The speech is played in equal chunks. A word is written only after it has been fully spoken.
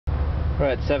We're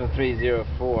at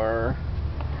 7304.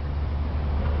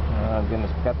 Oh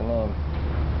goodness, forgot the name.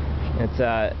 It's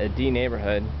a D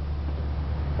neighborhood.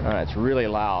 It's really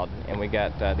loud, and we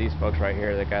got these folks right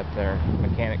here that got their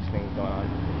mechanics things going on.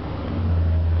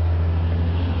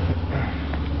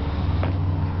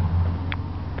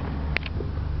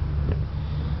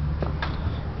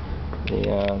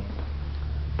 The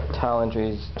tile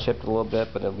entry is chipped a little bit,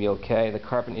 but it'll be okay. The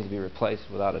carpet needs to be replaced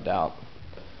without a doubt.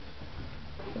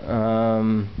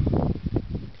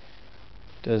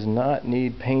 Does not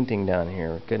need painting down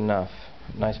here. Good enough.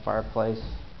 Nice fireplace.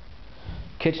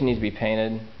 Kitchen needs to be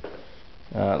painted.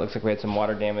 It looks like we had some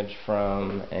water damage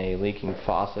from a leaking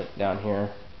faucet down here.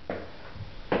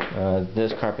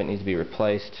 This carpet needs to be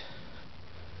replaced.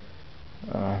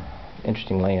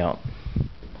 Interesting layout.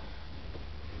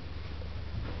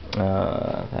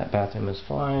 That bathroom is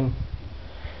fine.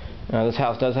 This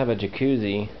house does have a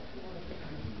jacuzzi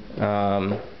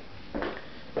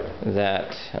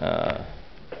that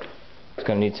is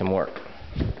going to need some work.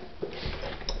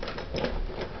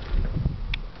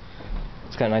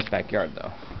 It's got a nice backyard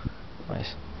though.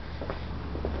 Nice.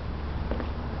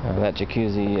 That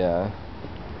jacuzzi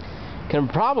can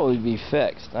probably be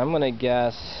fixed. I'm going to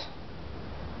guess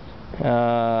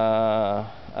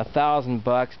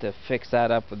 $1,000 to fix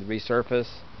that up with the resurface,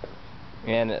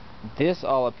 and this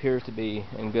all appears to be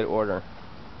in good order.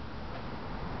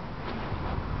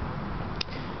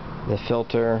 The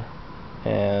filter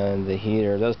and the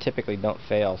heater, those typically don't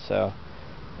fail, so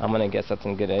I'm gonna guess that's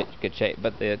in good shape.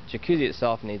 But the jacuzzi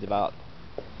itself needs about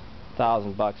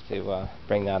 $1,000 to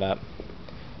bring that up.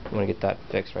 I'm gonna get that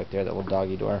fixed right there, that little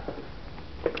doggy door.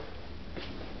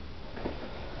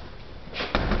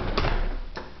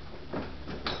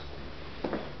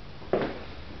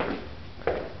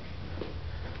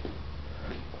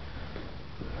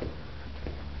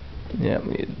 Yeah,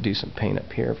 we need to do some paint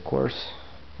up here, of course.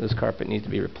 This carpet needs to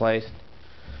be replaced.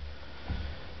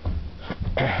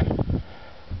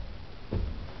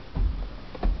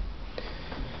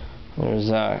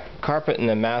 There's carpet in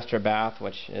the master bath,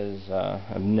 which is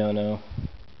a no-no.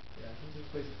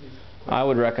 I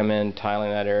would recommend tiling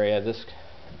that area. This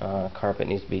carpet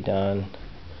needs to be done.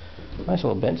 Nice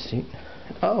little bench seat.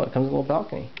 Oh, it comes with a little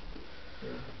balcony.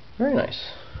 Very nice.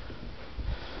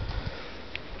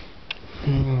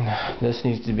 This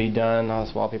needs to be done. All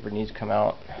this wallpaper needs to come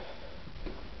out.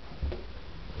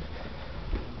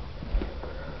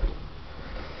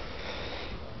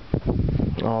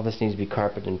 All this needs to be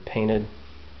carpeted and painted.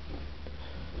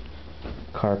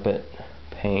 Carpet,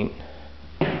 paint.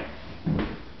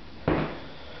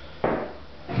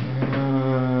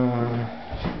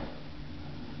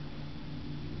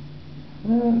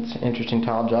 It's an interesting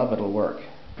tile job, but it'll work.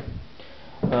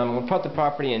 We'll put the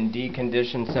property in D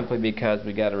condition simply because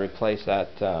we got to replace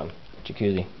that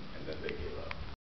jacuzzi.